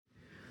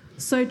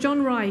So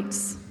John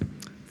writes,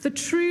 "The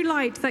true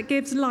light that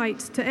gives light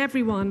to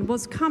everyone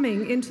was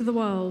coming into the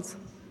world.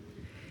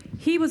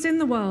 He was in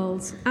the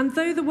world, and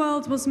though the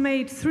world was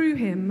made through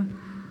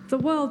him, the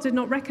world did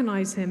not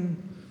recognize him.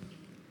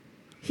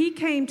 He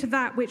came to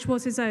that which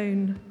was his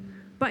own,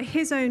 but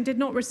his own did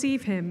not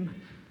receive him.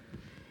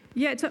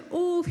 Yet to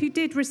all who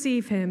did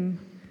receive him,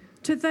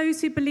 to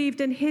those who believed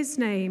in his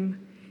name,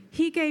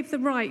 he gave the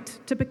right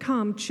to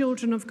become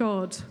children of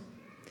God.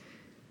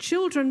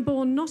 Children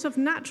born not of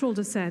natural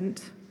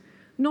descent,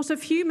 not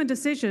of human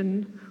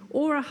decision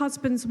or a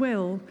husband's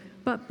will,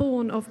 but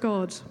born of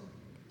God.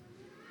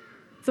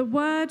 The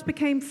Word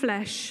became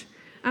flesh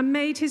and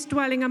made his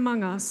dwelling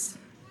among us.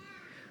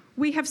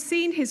 We have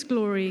seen his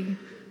glory,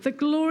 the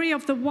glory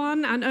of the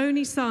one and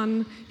only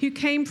Son who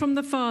came from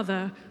the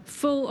Father,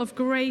 full of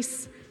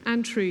grace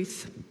and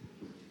truth."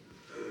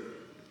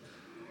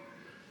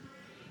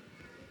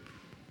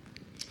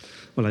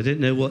 Well, I don't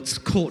know what's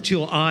caught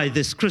your eye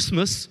this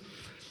Christmas.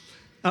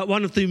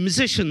 One of the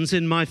musicians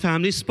in my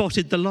family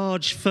spotted the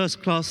large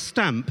first-class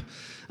stamp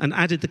and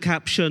added the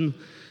caption,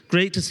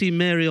 "Great to see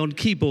Mary on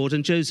keyboard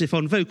and Joseph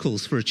on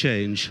vocals for a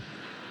change."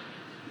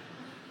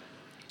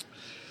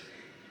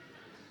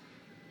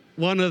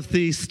 One of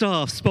the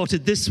staff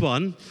spotted this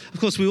one.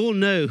 Of course, we all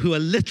know who are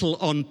little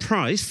on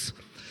price,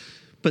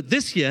 but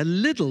this year,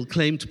 Lidl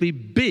claimed to be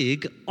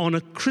big on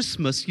a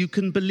Christmas you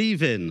can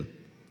believe in.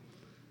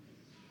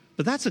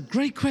 But that's a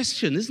great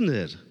question, isn't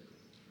it?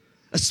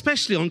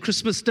 Especially on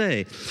Christmas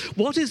Day.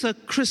 What is a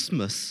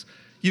Christmas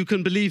you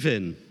can believe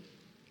in?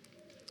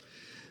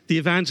 The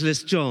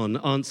evangelist John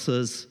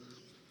answers,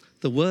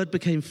 "The Word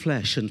became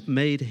flesh and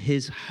made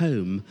his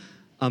home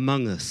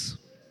among us."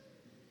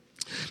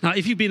 Now,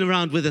 if you've been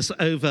around with us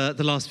over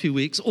the last few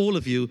weeks, all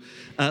of you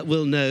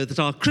will know that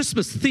our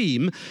Christmas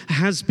theme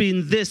has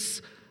been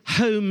this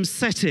home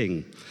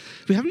setting.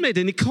 We haven't made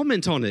any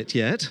comment on it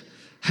yet.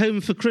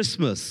 Home for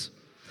Christmas.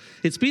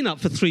 It's been up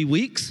for 3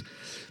 weeks,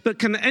 but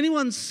can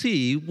anyone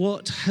see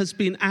what has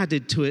been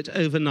added to it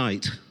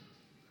overnight?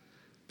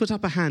 Put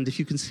up a hand if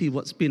you can see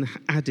what's been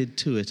added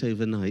to it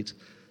overnight.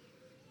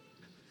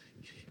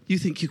 You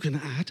think you can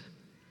add?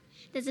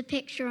 There's a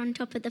picture on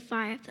top of the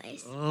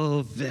fireplace.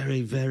 Oh,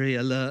 very, very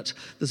alert.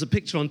 There's a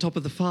picture on top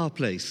of the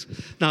fireplace.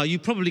 Now, you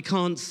probably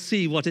can't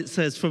see what it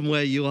says from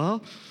where you are,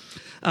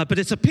 but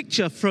it's a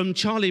picture from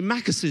Charlie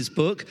Mackes's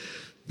book,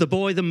 The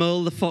Boy, the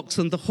Mole, the Fox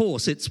and the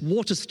Horse. It's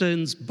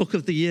Waterstone's Book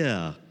of the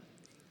Year.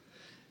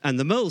 And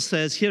the mole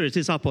says, here it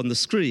is up on the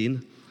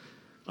screen,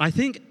 "I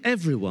think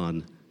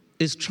everyone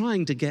is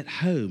trying to get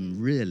home,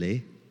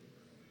 really."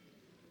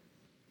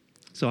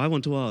 So I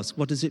want to ask,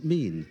 what does it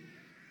mean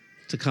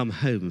to come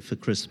home for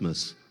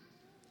Christmas?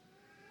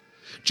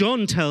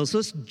 John tells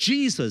us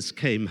Jesus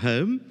came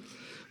home.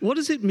 What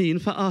does it mean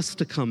for us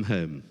to come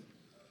home?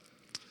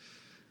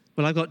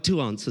 Well, I've got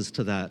 2 answers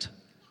to that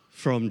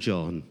from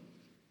John.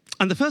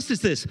 And the first is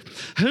this: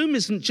 home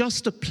isn't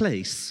just a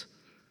place,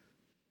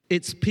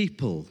 it's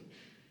people.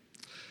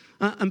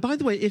 And by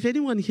the way, if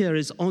anyone here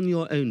is on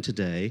your own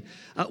today,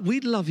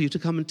 we'd love you to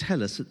come and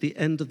tell us at the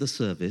end of the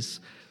service,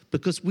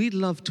 because we'd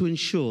love to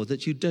ensure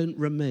that you don't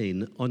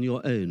remain on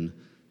your own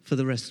for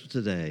the rest of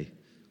today.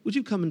 Would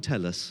you come and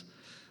tell us?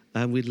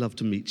 And we'd love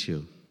to meet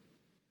you.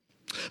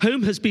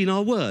 Home has been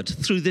our word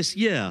through this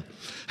year.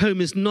 Home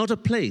is not a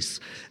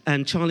place,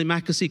 and Charlie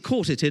Mackesy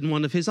caught it in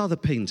one of his other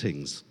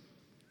paintings.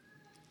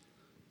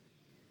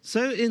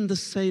 So in the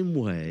same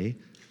way,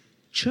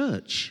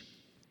 church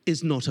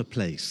is not a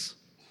place.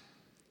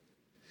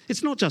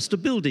 It's not just a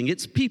building,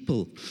 it's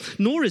people.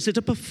 Nor is it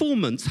a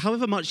performance,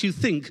 however much you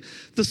think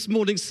this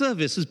morning's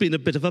service has been a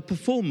bit of a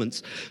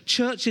performance.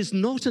 Church is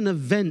not an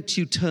event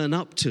you turn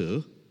up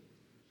to.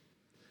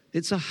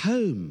 It's a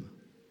home.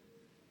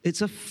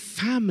 It's a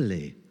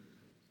family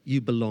you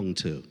belong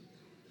to.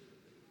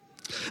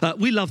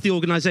 We love the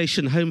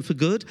organization Home for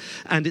Good,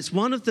 and it's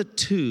one of the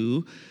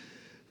 2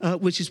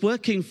 which is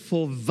working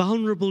for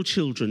vulnerable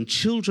children,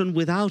 children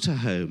without a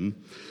home,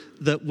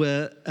 that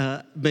we're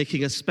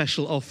making a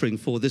special offering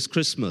for this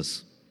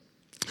Christmas.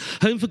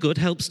 Home for Good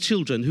helps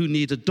children who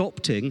need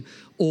adopting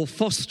or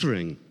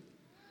fostering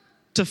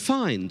to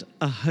find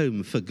a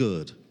home for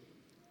good.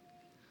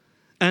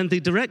 And the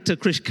director,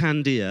 Krish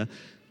Kandia,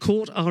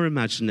 caught our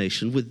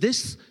imagination with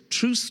this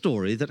true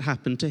story that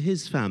happened to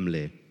his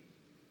family.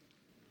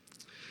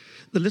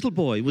 The little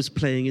boy was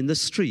playing in the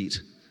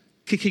street,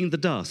 kicking the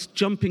dust,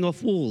 jumping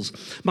off walls.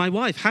 My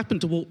wife happened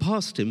to walk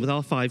past him with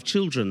our 5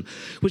 children,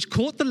 which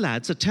caught the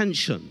lad's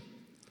attention.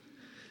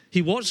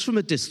 He watched from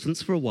a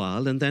distance for a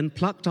while and then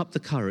plucked up the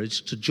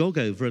courage to jog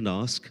over and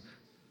ask,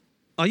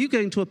 "Are you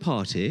going to a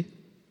party?"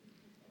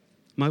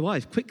 My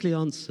wife quickly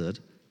answered,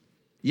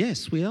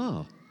 "Yes, we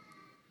are.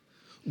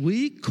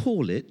 We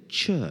call it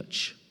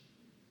church.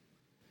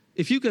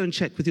 If you go and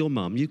check with your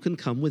mum, you can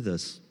come with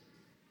us."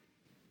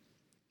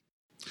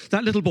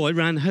 That little boy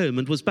ran home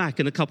and was back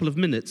in a couple of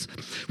minutes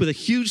with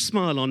a huge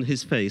smile on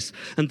his face.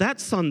 And that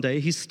Sunday,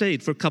 he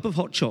stayed for a cup of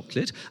hot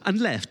chocolate and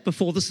left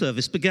before the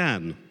service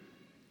began.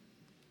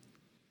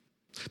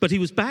 But he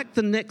was back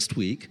the next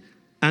week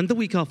and the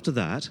week after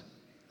that.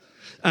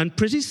 And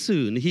pretty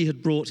soon he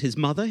had brought his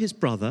mother, his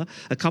brother,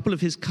 a couple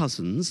of his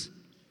cousins,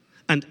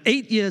 and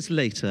 8 years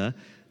later,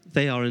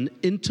 they are an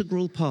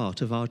integral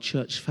part of our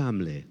church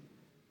family.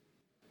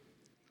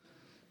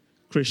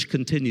 Krish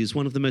continues,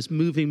 one of the most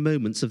moving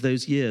moments of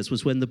those years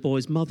was when the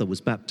boy's mother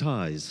was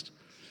baptized.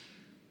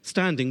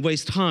 Standing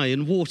waist high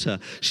in water,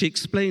 she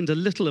explained a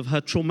little of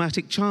her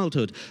traumatic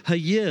childhood, her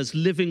years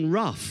living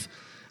rough,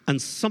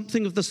 and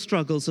something of the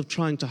struggles of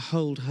trying to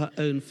hold her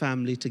own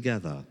family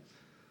together.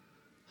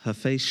 Her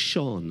face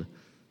shone,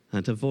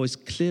 and her voice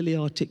clearly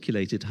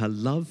articulated her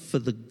love for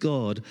the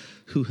God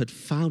who had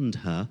found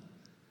her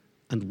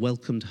and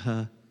welcomed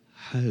her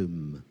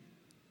home.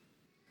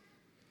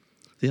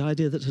 The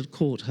idea that had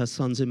caught her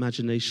son's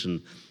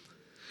imagination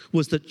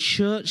was that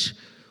church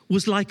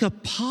was like a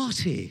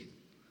party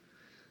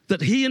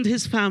that he and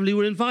his family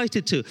were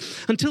invited to.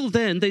 Until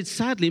then, they'd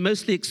sadly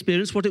mostly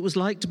experienced what it was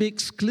like to be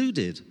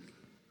excluded.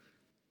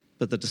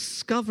 But the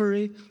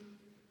discovery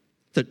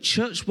that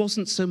church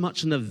wasn't so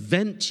much an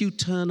event you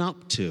turn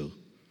up to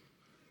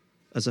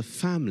as a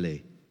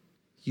family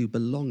you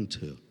belong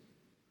to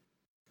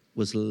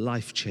was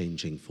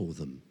life-changing for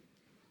them.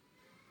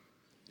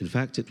 In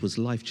fact, it was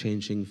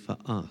life-changing for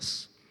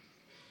us,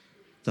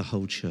 the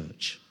whole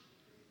church.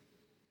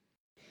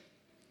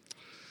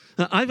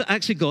 I've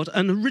actually got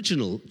an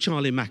original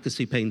Charlie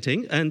Mackesy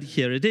painting, and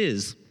here it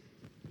is.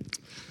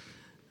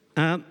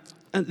 And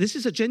this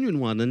is a genuine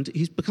one, and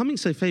he's becoming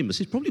so famous,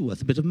 he's probably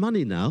worth a bit of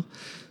money now.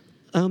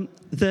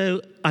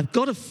 Though I've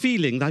got a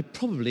feeling that I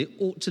probably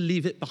ought to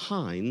leave it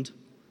behind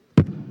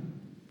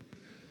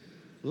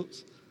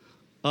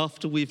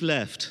after we've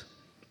left.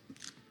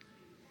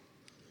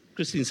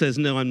 Christine says,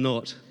 no, I'm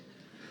not.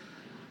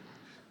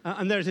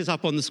 And there it is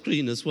up on the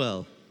screen as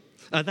well.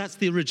 That's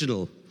the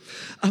original.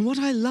 And what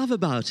I love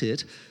about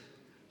it,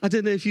 I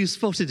don't know if you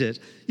spotted it,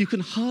 you can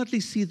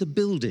hardly see the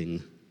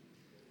building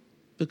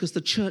because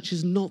the church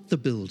is not the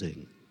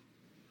building.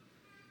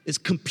 It's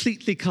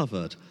completely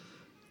covered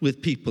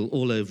with people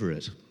all over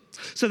it.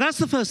 So that's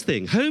the first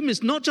thing. Home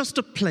is not just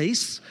a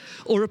place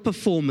or a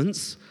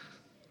performance,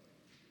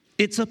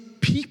 it's a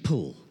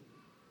people.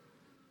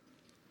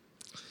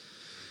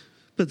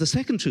 But the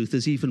second truth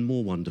is even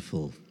more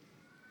wonderful.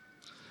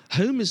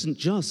 Home isn't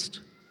just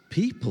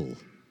people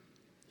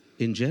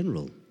in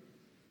general.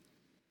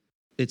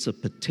 It's a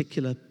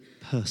particular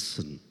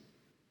person.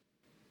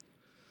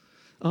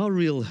 Our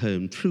real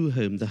home, true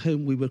home, the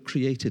home we were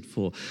created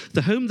for,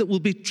 the home that will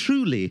be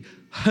truly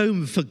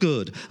home for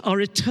good,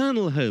 our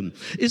eternal home,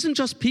 isn't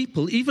just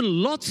people,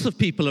 even lots of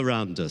people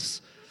around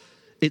us.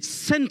 It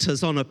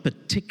centers on a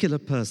particular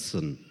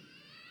person.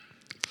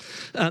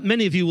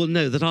 Many of you will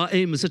know that our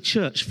aim as a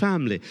church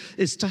family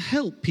is to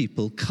help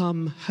people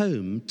come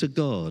home to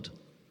God.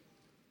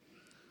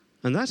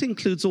 And that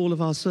includes all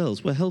of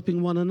ourselves. We're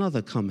helping one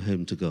another come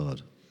home to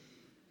God.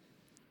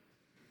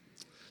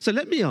 So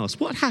let me ask,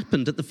 what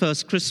happened at the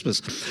first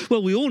Christmas?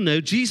 Well, we all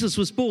know Jesus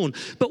was born,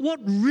 but what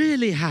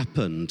really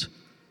happened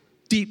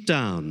deep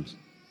down?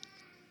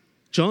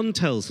 John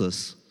tells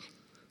us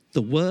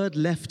the Word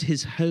left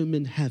his home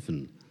in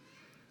heaven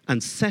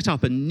and set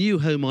up a new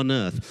home on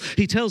earth.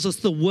 He tells us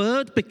the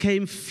Word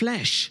became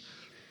flesh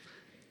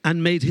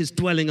and made his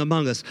dwelling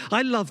among us.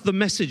 I love the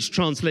Message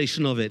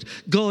translation of it.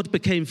 God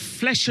became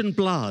flesh and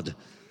blood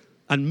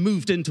and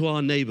moved into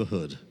our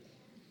neighborhood.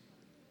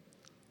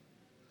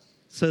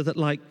 So that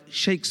like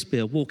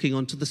Shakespeare walking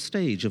onto the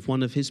stage of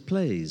one of his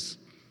plays,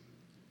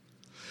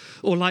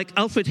 or like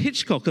Alfred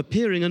Hitchcock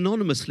appearing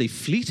anonymously,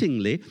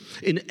 fleetingly,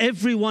 in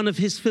every one of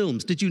his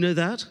films. Did you know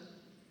that?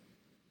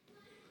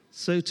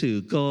 So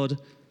too, God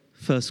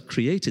first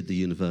created the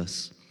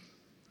universe,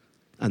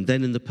 and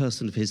then in the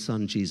person of his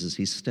Son, Jesus,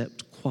 he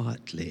stepped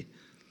quietly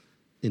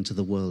into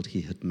the world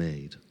he had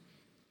made.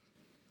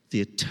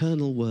 The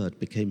eternal Word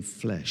became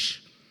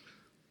flesh,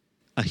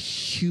 a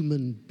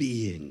human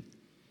being,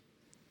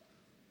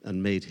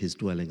 and made his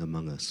dwelling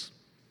among us.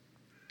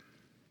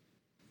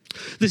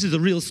 This is a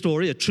real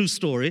story, a true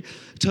story,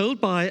 told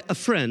by a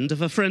friend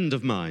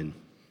of mine.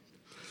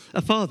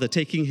 A father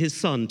taking his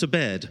son to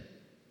bed.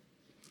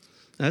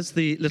 As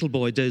the little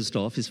boy dozed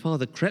off, his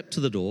father crept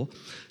to the door,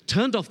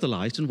 turned off the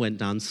light, and went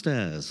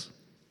downstairs.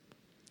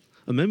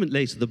 A moment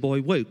later, the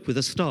boy woke with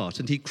a start,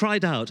 and he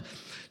cried out,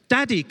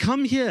 "Daddy,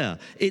 come here.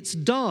 It's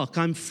dark.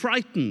 I'm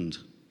frightened."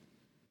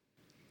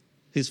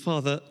 His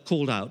father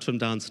called out from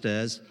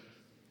downstairs,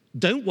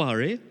 "Don't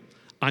worry.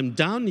 I'm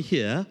down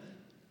here.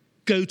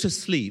 Go to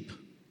sleep."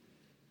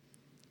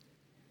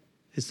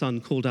 His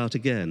son called out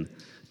again,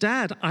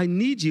 "Dad, I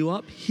need you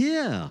up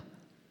here.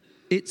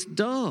 It's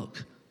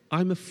dark.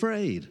 I'm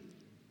afraid."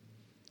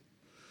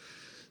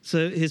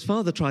 So his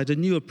father tried a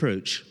new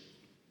approach.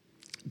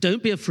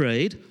 "Don't be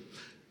afraid.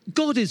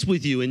 God is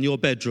with you in your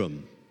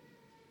bedroom.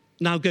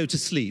 Now go to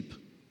sleep."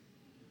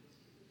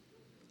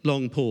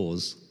 Long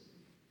pause.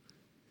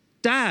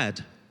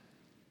 "Dad,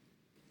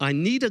 I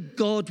need a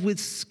God with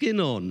skin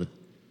on."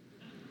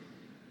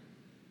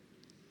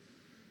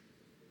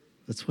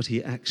 That's what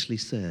he actually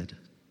said.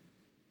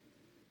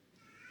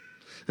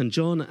 And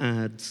John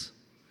adds,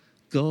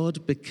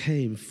 God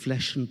became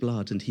flesh and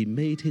blood, and he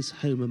made his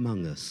home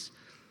among us,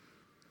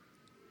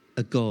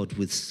 a God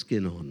with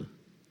skin on.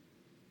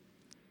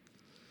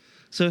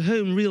 So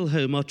home, real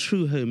home, our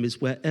true home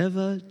is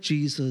wherever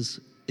Jesus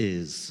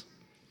is.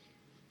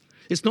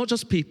 It's not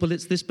just people,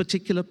 it's this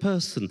particular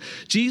person.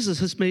 Jesus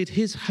has made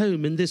his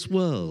home in this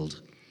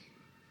world.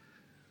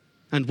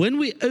 And when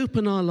we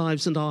open our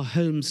lives and our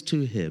homes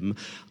to him,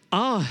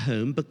 our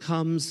home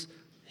becomes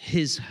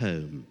his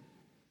home.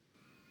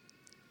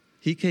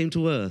 He came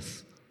to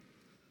earth.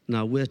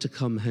 Now we're to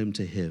come home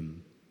to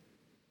him.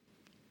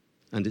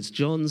 And it's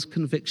John's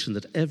conviction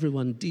that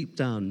everyone deep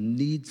down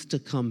needs to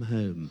come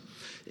home.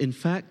 In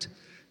fact,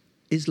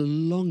 is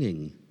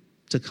longing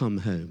to come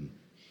home.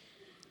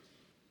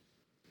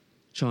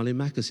 Charlie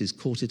Mackesy's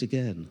caught it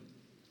again.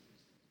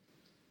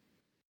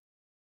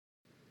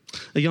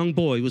 A young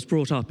boy was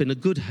brought up in a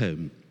good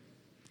home,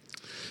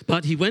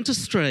 but he went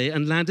astray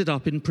and landed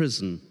up in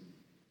prison.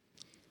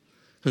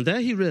 And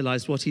there he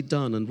realized what he'd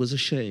done and was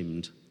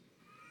ashamed.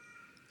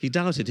 He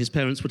doubted his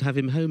parents would have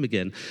him home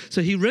again.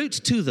 So he wrote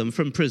to them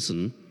from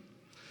prison.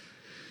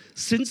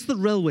 Since the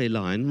railway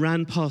line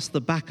ran past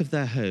the back of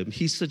their home,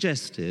 he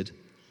suggested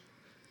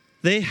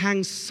they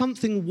hang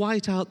something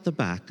white out the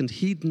back and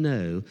he'd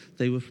know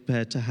they were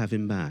prepared to have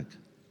him back.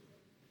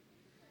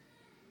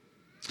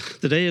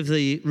 The day of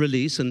the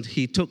release, and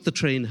he took the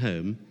train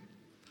home,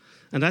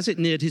 and as it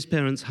neared his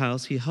parents'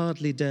 house, he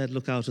hardly dared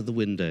look out of the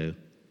window.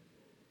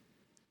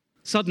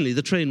 Suddenly,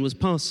 the train was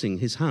passing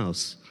his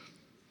house.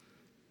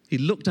 He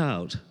looked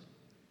out,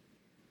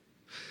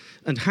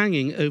 and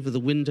hanging over the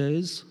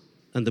windows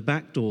and the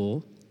back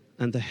door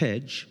and the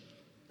hedge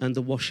and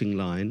the washing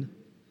line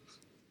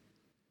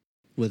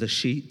were the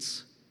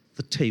sheets,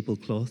 the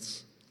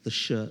tablecloths, the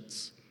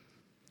shirts,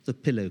 the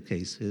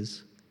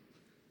pillowcases,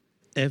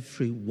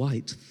 every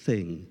white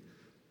thing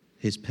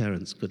his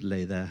parents could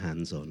lay their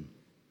hands on.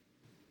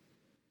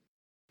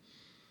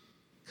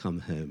 Come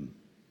home.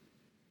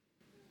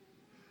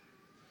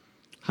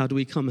 How do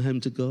we come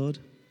home to God?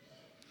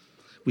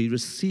 We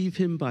receive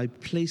him by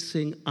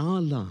placing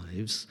our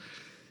lives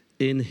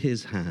in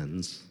his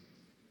hands.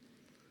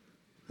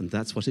 And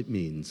that's what it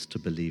means to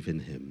believe in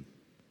him.